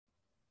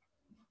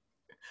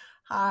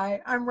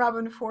Hi, I'm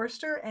Robin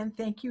Forster, and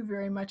thank you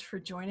very much for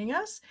joining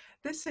us.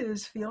 This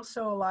is Feel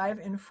So Alive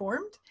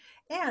Informed.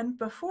 And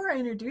before I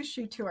introduce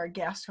you to our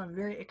guest, who I'm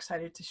very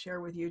excited to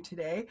share with you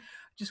today,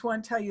 I just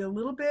want to tell you a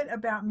little bit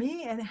about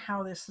me and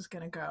how this is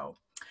going to go.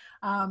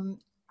 Um,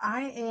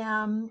 I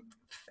am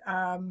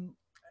um,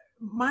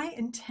 my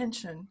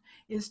intention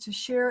is to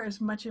share as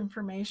much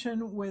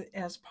information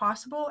as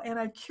possible, and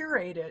I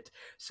curate it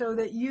so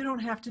that you don't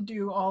have to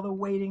do all the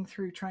wading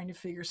through trying to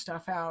figure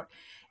stuff out.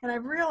 And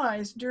I've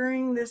realized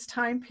during this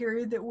time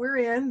period that we're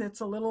in,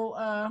 that's a little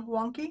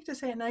wonky, to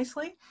say it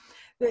nicely,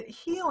 that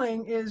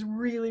healing is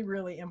really,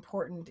 really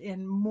important,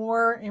 and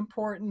more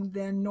important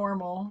than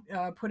normal.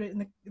 Put it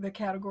in the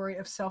category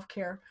of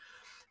self-care.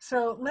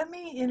 So let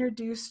me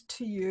introduce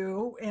to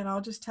you, and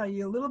I'll just tell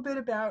you a little bit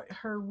about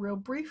her real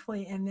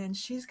briefly, and then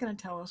she's going to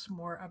tell us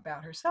more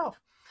about herself.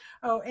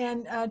 Oh,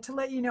 and to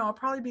let you know, I'll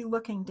probably be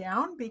looking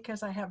down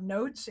because I have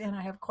notes and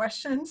I have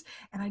questions,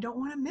 and I don't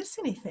want to miss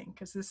anything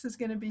because this is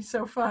going to be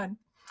so fun.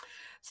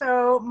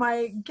 So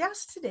my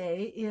guest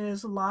today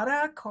is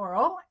Lada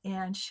Korol,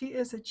 and she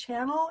is a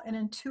channel, an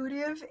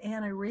intuitive,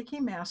 and a Reiki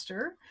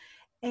master,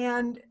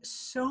 and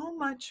so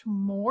much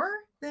more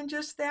than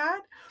just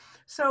that.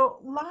 So,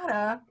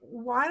 Lada,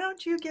 why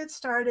don't you get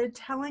started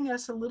telling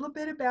us a little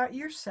bit about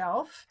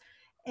yourself?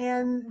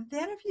 And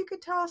then, if you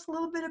could tell us a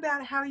little bit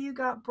about how you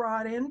got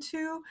brought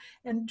into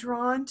and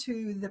drawn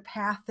to the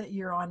path that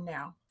you're on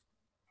now.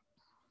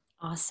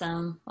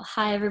 Awesome. Well,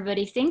 hi,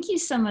 everybody. Thank you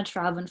so much,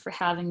 Robin, for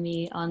having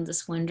me on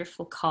this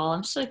wonderful call.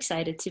 I'm so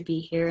excited to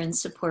be here and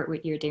support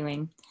what you're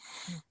doing.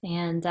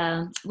 And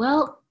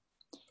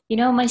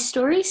my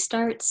story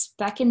starts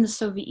back in the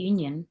Soviet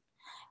Union.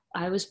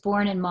 I was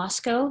born in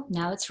Moscow,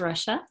 now it's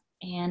Russia,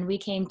 and we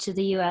came to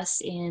the US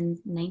in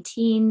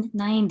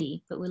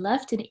 1990, but we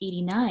left in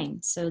 89.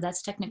 So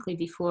that's technically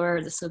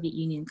before the Soviet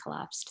Union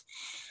collapsed.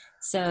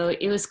 So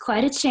it was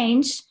quite a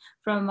change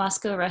from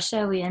Moscow,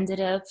 Russia. We ended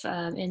up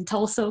in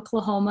Tulsa,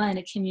 Oklahoma, in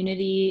a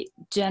community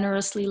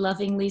generously,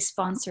 lovingly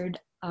sponsored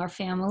our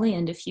family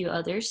and a few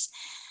others.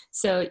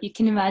 So you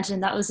can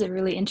imagine that was a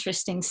really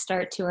interesting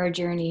start to our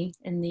journey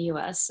in the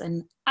US.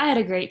 And I had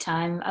a great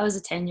time. I was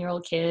a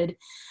 10-year-old kid.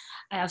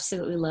 I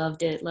absolutely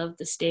loved it, loved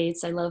the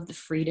States. I love the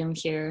freedom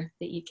here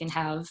that you can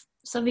have.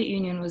 Soviet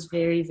Union was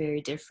very,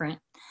 very different.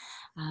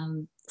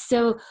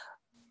 So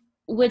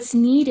what's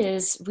neat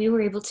is we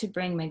were able to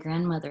bring my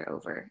grandmother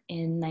over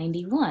in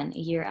 91, a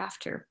year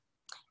after.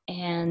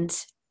 And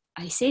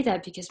I say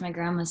that because my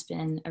grandma's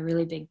been a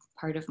really big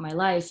part of my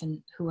life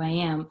and who I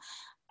am.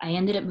 I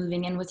ended up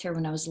moving in with her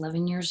when I was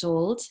 11 years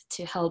old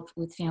to help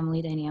with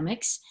family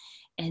dynamics.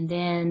 And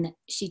then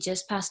she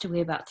just passed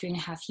away about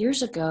 3.5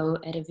 years ago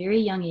at a very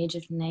young age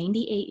of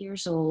 98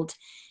 years old.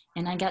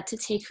 And I got to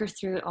take her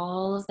through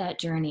all of that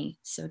journey.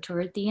 So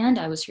toward the end,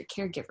 I was her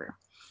caregiver.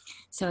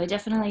 So I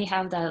definitely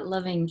have that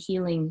loving,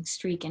 healing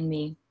streak in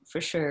me for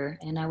sure.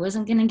 And I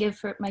wasn't going to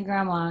give my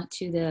grandma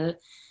to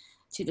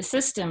the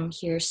system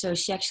here. So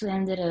she actually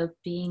ended up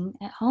being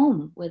at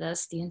home with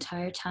us the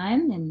entire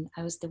time. And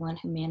I was the one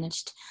who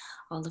managed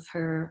all of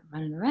her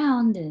running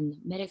around and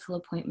medical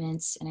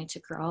appointments. And I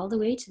took her all the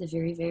way to the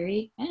very,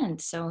 very end.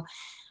 So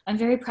I'm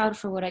very proud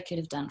for what I could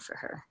have done for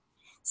her.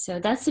 So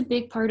that's a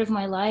big part of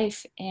my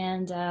life.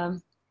 And,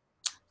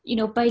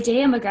 by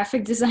day, I'm a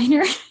graphic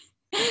designer.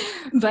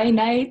 By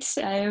night,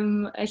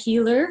 I'm a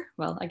healer.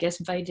 Well, I guess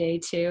by day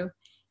too.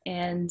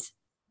 And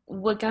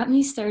what got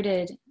me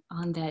started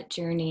on that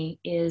journey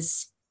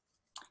is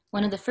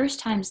one of the first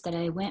times that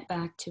I went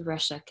back to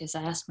Russia, because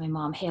I asked my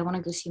mom, hey, I want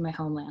to go see my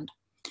homeland.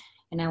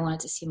 And I wanted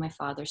to see my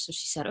father. So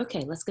she said,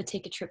 okay, let's go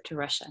take a trip to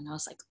Russia. And I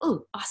was like,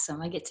 oh,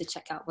 awesome. I get to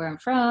check out where I'm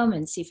from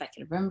and see if I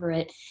can remember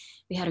it.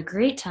 We had a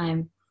great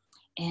time.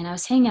 And I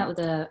was hanging out with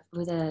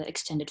a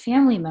extended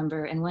family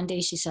member. And one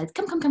day she said,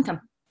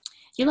 come.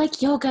 You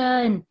like yoga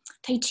and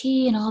Tai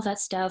Chi and all that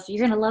stuff.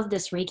 You're going to love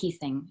this Reiki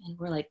thing. And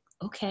we're like,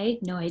 okay,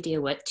 no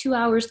idea what. 2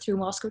 hours through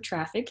Moscow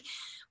traffic,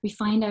 we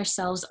find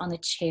ourselves on a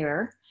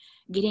chair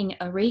getting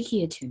a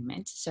Reiki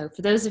attunement. So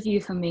for those of you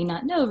who may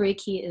not know,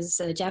 Reiki is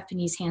a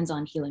Japanese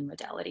hands-on healing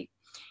modality.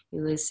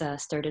 It was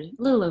started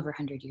a little over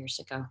 100 years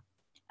ago.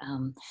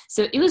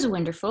 So it was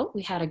wonderful.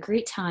 We had a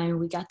great time.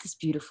 We got this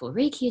beautiful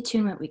Reiki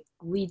attunement.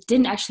 We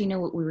didn't actually know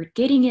what we were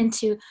getting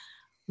into.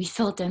 We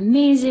felt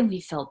amazing.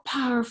 We felt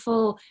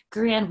powerful,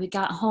 grand. We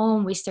got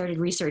home. We started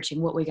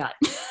researching what we got.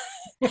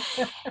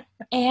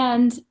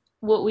 And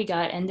what we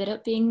got ended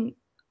up being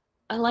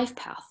a life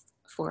path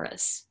for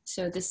us.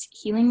 So this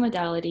healing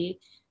modality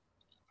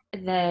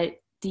that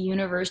the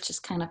universe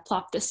just kind of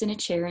plopped us in a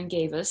chair and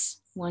gave us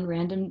one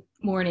random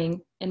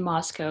morning in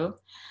Moscow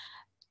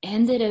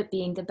ended up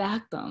being the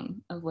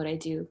backbone of what I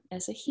do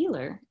as a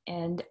healer.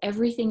 And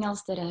everything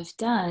else that I've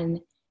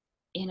done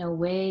in a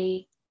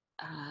way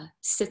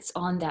sits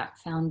on that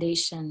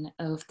foundation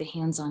of the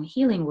hands-on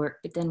healing work.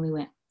 But then we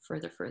went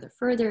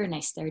further, and I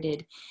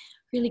started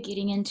really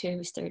getting into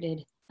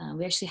it.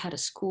 We actually had a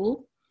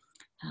school.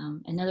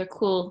 Another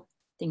cool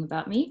thing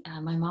about me,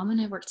 my mom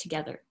and I work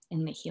together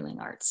in the healing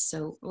arts.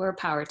 So we're a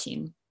power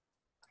team.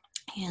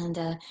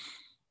 And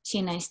she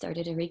and I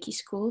started a Reiki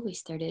school. We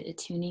started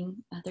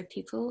attuning other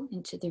people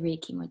into the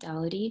Reiki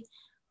modality,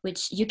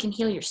 which you can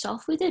heal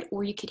yourself with it,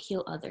 or you could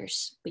heal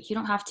others, but you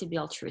don't have to be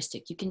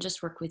altruistic. You can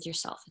just work with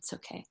yourself. It's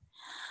okay.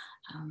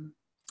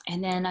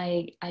 And then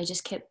I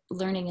just kept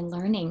learning and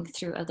learning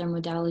through other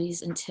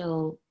modalities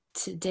until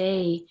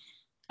today.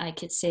 I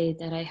could say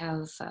that I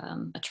have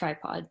a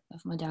tripod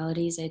of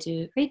modalities. I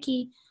do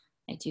Reiki,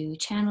 I do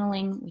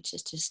channeling, which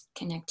is just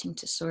connecting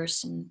to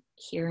source and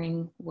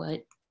hearing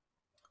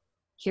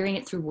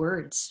it through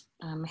words.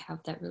 I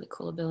have that really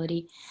cool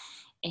ability.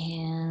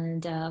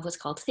 And what's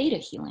called theta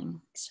healing.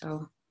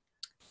 So,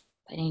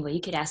 but anyway,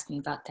 you could ask me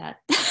about that.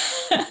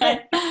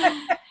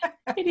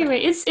 Anyway,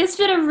 it's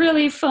been a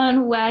really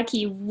fun,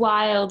 wacky,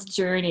 wild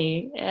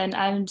journey, and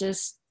I'm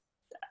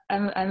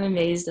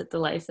amazed at the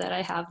life that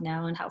I have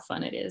now and how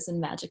fun it is and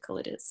magical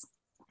it is.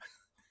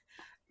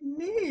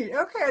 Neat.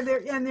 Okay.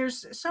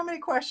 There's so many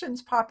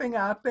questions popping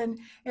up, and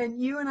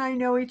you and I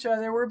know each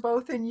other. We're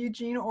both in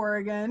Eugene,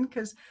 Oregon,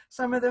 because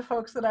some of the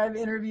folks that I've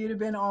interviewed have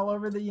been all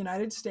over the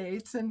United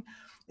States, and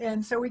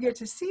so we get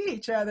to see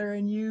each other.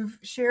 And you've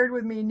shared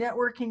with me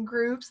networking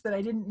groups that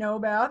I didn't know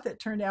about that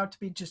turned out to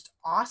be just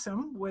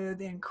awesome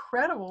with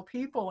incredible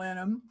people in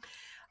them.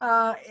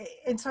 Uh,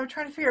 and so I'm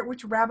trying to figure out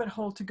which rabbit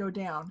hole to go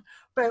down.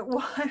 But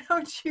why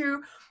don't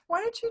you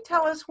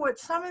tell us what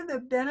some of the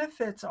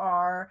benefits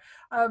are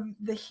of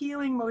the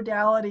healing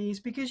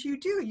modalities? Because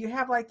you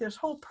have like this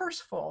whole purse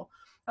full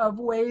of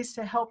ways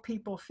to help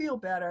people feel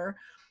better.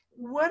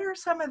 What are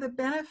some of the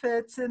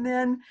benefits? And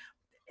then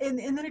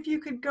if you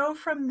could go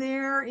from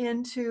there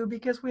into,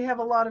 because we have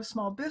a lot of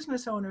small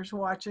business owners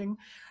watching,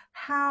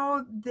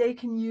 how they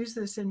can use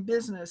this in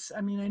business.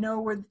 I mean, I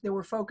know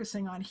we're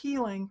focusing on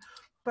healing,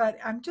 but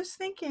I'm just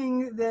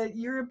thinking that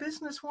you're a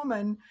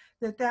businesswoman,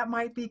 that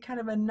might be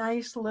kind of a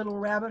nice little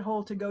rabbit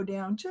hole to go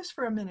down just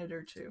for a minute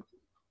or two.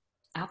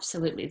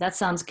 Absolutely. That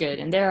sounds good.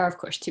 And there are, of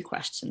course, two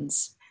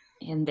questions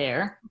in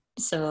there.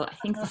 So I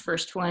think the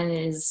first one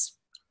is,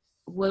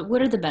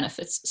 what are the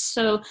benefits?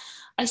 So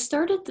I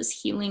started this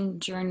healing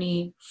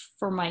journey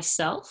for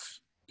myself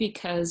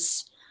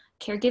because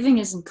caregiving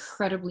is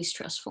incredibly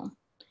stressful.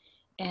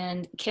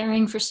 And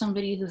caring for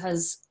somebody who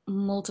has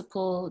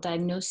multiple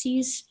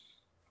diagnoses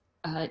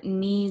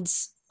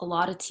needs a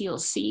lot of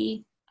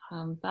TLC,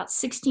 about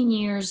 16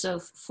 years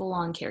of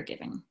full-on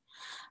caregiving.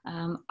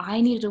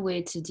 I needed a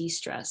way to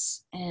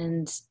de-stress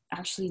and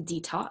actually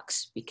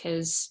detox,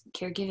 because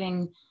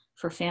caregiving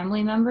for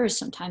family members is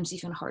sometimes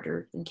even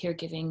harder than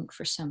caregiving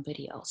for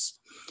somebody else.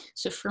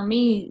 So for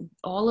me,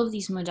 all of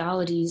these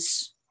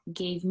modalities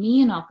gave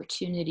me an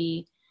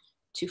opportunity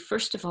to,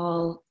 first of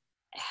all,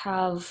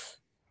 have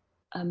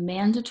a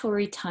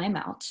mandatory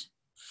timeout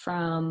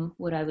from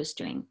what I was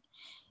doing.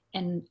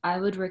 And I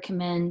would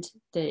recommend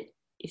that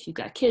if you've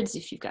got kids,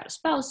 if you've got a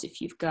spouse, if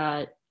you've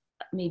got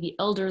maybe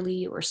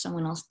elderly or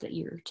someone else that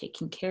you're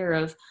taking care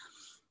of,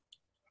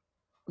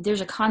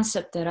 there's a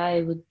concept that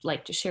I would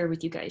like to share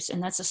with you guys,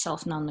 and that's a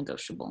self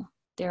non-negotiable.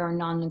 There are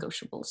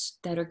non-negotiables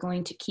that are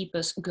going to keep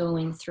us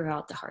going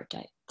throughout the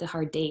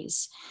hard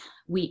days,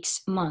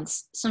 weeks,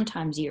 months,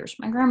 sometimes years.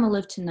 My grandma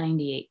lived to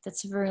 98.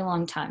 That's a very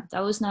long time.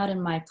 That was not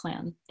in my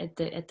plan at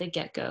the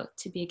get-go,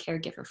 to be a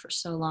caregiver for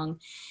so long.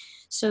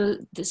 So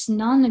this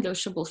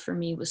non-negotiable for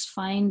me was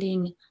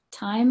finding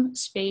time,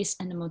 space,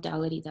 and a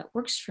modality that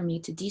works for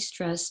me to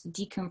de-stress,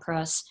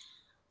 decompress.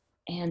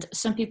 And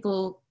some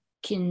people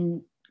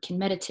can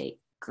meditate.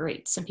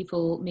 Great. Some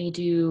people may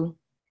do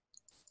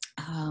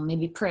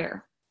maybe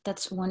prayer.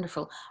 That's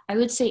wonderful. I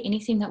would say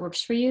anything that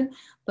works for you,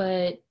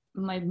 but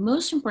my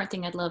most important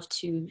thing I'd love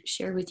to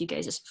share with you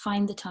guys is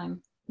find the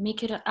time.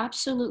 Make it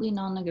absolutely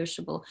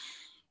non-negotiable.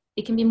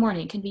 It can be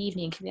morning, it can be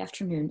evening, it can be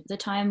afternoon. The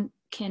time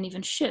can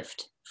even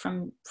shift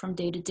from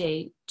day to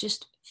day.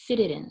 Just fit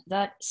it in.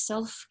 That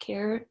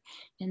self-care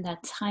and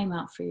that time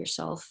out for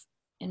yourself,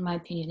 in my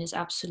opinion, is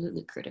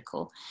absolutely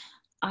critical.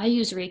 I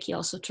use Reiki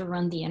also to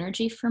run the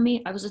energy for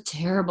me. I was a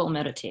terrible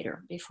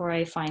meditator before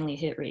I finally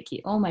hit Reiki.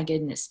 Oh my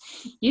goodness.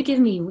 You give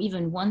me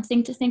even one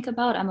thing to think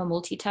about, I'm a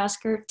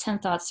multitasker. 10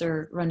 thoughts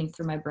are running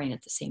through my brain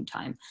at the same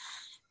time.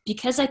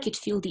 Because I could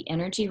feel the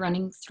energy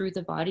running through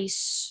the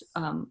bodies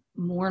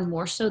more and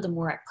more so, the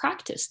more I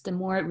practiced, the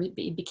more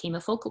it became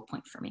a focal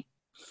point for me.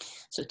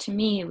 So to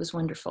me, it was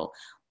wonderful.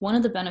 One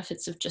of the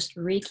benefits of just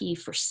Reiki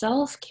for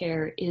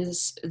self-care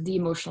is the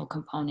emotional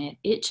component.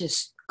 It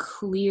just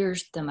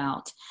clears them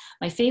out.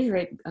 My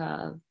favorite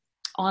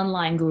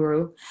online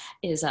guru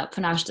is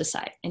Panache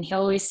Desai, and he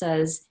always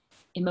says,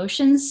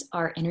 emotions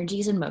are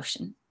energies in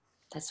motion.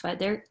 That's why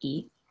they're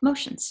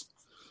emotions.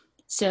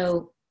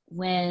 So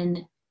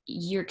when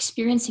you're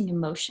experiencing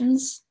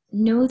emotions,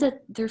 know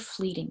that they're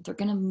fleeting. They're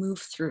going to move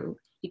through.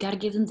 You got to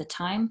give them the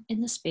time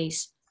and the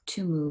space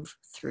to move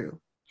through.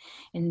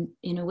 And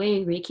in a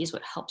way, Reiki is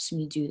what helps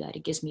me do that.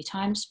 It gives me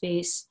time,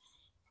 space,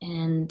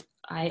 and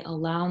I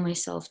allow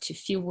myself to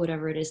feel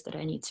whatever it is that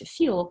I need to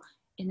feel.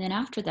 And then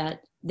after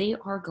that, they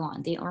are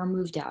gone. They are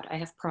moved out. I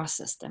have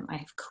processed them. I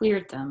have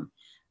cleared them.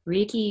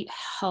 Reiki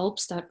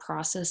helps that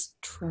process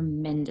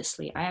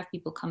tremendously. I have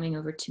people coming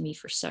over to me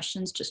for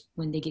sessions just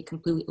when they get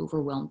completely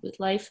overwhelmed with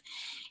life.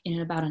 And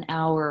in about an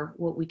hour,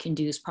 what we can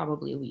do is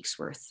probably a week's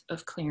worth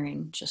of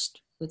clearing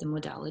just with a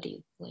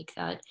modality like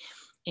that.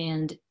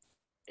 And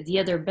the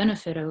other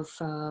benefit of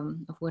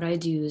what I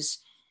do is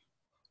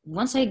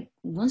once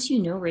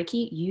you know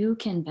Reiki, you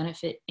can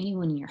benefit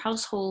anyone in your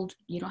household.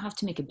 You don't have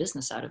to make a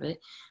business out of it,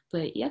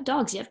 but you have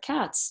dogs, you have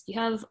cats, you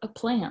have a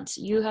plant,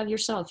 you have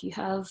yourself, you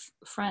have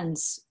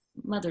friends,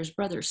 mothers,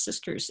 brothers,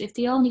 sisters. If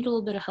they all need a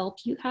little bit of help,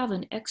 you have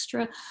an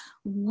extra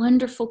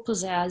wonderful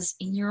pizzazz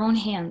in your own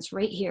hands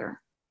right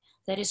here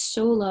that is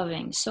so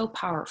loving, so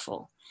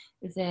powerful,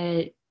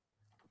 that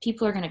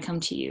people are going to come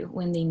to you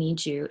when they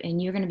need you,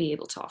 and you're going to be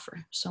able to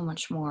offer so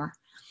much more.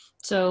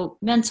 So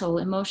mental,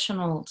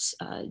 emotional,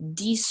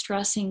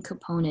 de-stressing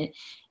component.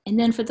 And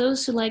then for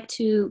those who like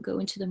to go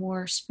into the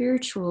more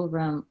spiritual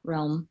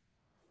realm,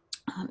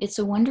 it's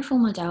a wonderful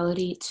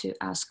modality to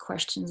ask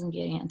questions and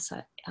get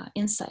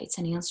insights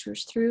and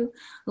answers through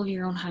of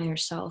your own higher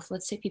self.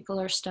 Let's say people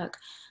are stuck.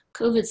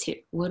 COVID's here.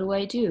 What do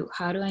I do?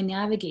 How do I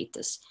navigate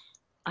this?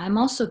 I'm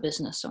also a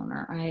business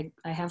owner.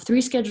 I have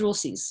 3 Schedule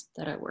Cs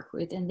that I work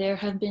with, and there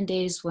have been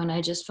days when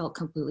I just felt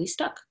completely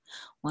stuck.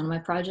 One of my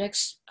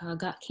projects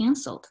got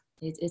canceled.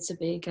 It's a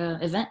big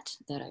event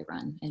that I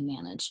run and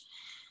manage.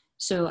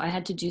 So I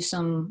had to do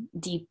some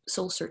deep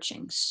soul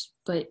searchings.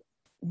 But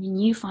when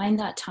you find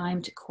that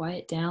time to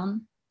quiet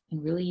down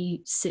and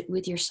really sit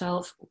with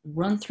yourself,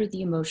 run through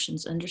the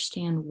emotions,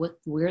 understand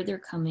where they're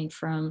coming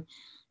from,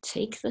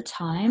 take the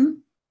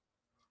time,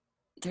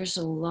 there's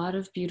a lot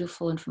of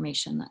beautiful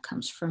information that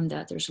comes from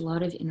that. There's a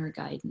lot of inner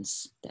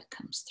guidance that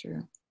comes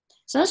through.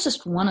 So that's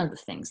just one of the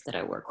things that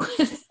I work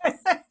with.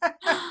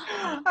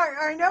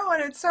 I know,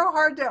 and it's so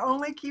hard to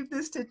only keep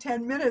this to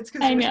 10 minutes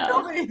because I there's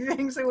so know. many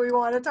things that we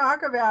want to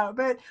talk about.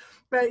 But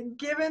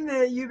given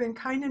that you've been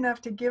kind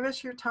enough to give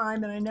us your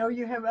time, and I know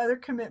you have other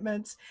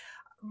commitments,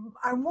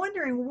 I'm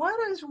wondering, what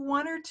is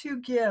 1 or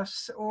 2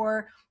 gifts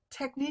or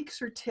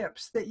techniques or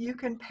tips that you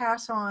can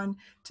pass on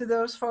to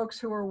those folks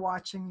who are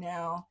watching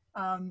now?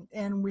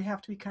 And we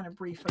have to be kind of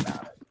brief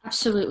about it.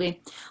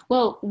 Absolutely.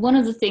 Well, one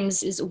of the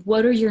things is,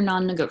 what are your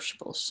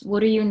non-negotiables?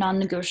 What are your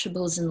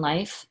non-negotiables in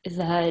life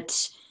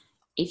that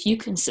if you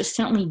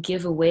consistently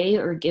give away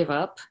or give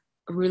up,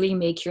 really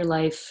make your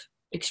life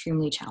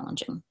extremely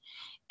challenging?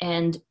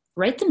 And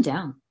write them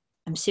down.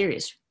 I'm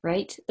serious.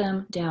 Write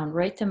them down,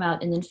 write them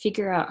out, and then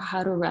figure out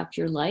how to wrap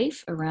your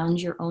life around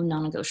your own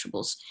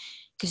non-negotiables.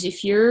 Because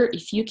if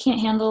you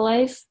can't handle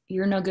life,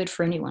 you're no good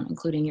for anyone,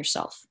 including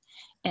yourself.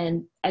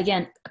 And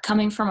again,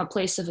 coming from a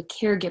place of a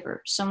caregiver,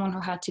 someone who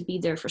had to be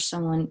there for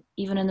someone,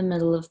 even in the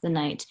middle of the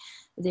night,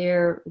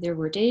 there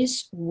were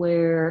days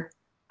where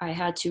I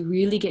had to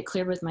really get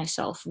clear with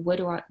myself. What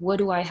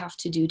do I have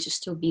to do to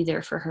still be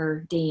there for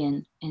her day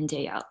in and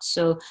day out?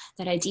 So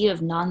that idea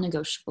of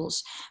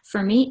non-negotiables,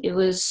 for me, it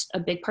was a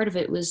big part of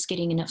it was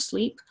getting enough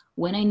sleep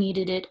when I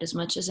needed it, as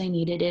much as I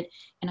needed it.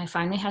 And I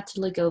finally had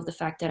to let go of the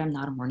fact that I'm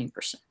not a morning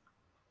person.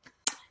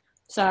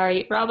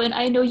 Sorry, Robin,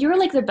 I know you're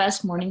like the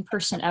best morning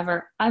person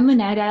ever. I'm a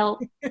night owl.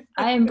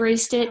 I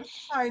embraced it.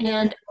 I know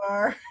And you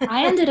are.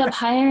 I ended up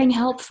hiring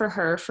help for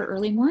her for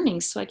early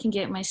mornings so I can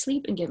get my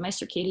sleep and get my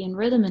circadian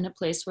rhythm in a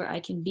place where I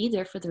can be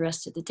there for the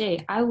rest of the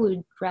day. I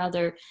would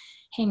rather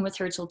hang with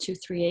her till 2,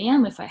 3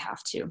 a.m. if I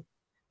have to.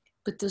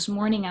 But those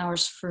morning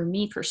hours for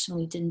me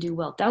personally didn't do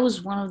well. That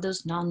was one of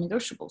those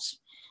non-negotiables.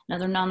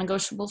 Another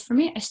non-negotiable for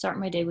me, I start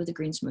my day with a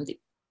green smoothie.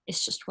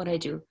 It's just what I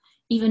do.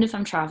 Even if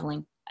I'm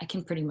traveling, I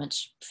can pretty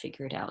much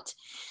figure it out.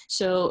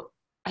 So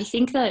I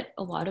think that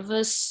a lot of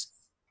us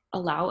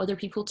allow other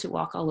people to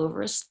walk all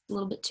over us a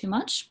little bit too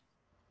much.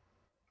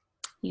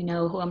 You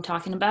know who I'm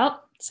talking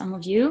about, some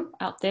of you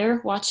out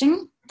there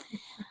watching.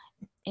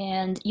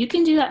 And you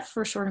can do that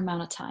for a short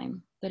amount of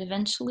time, but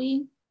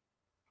eventually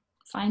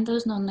find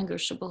those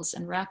non-negotiables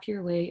and wrap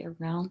your way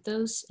around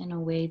those in a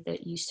way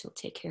that you still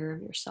take care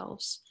of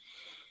yourselves.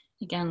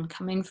 Again,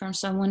 coming from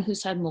someone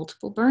who's had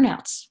multiple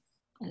burnouts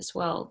as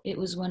well, it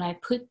was when I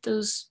put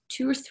those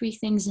 2 or 3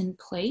 things in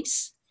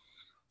place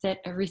that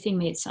everything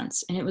made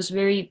sense. And it was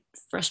very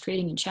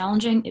frustrating and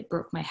challenging. It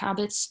broke my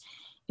habits.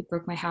 It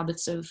broke my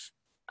habits of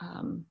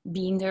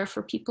being there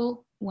for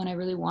people when I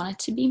really wanted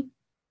to be.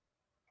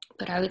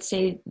 But I would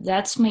say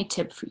that's my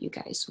tip for you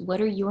guys. What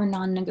are your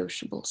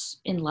non-negotiables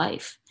in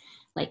life?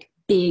 Like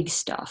big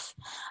stuff.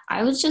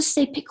 I would just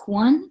say pick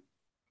one,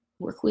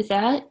 work with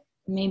that.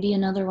 Maybe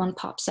another one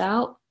pops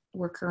out,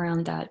 work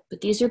around that.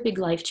 But these are big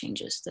life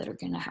changes that are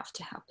going to have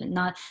to happen.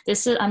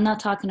 I'm not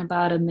talking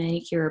about a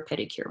manicure or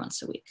pedicure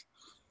once a week.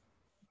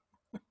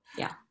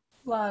 Yeah.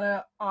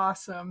 Lada,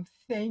 awesome.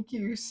 Thank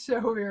you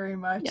so very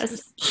much. Yes.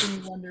 This has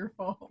been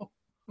wonderful.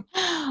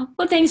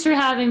 Well, thanks for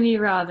having me,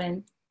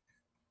 Robin.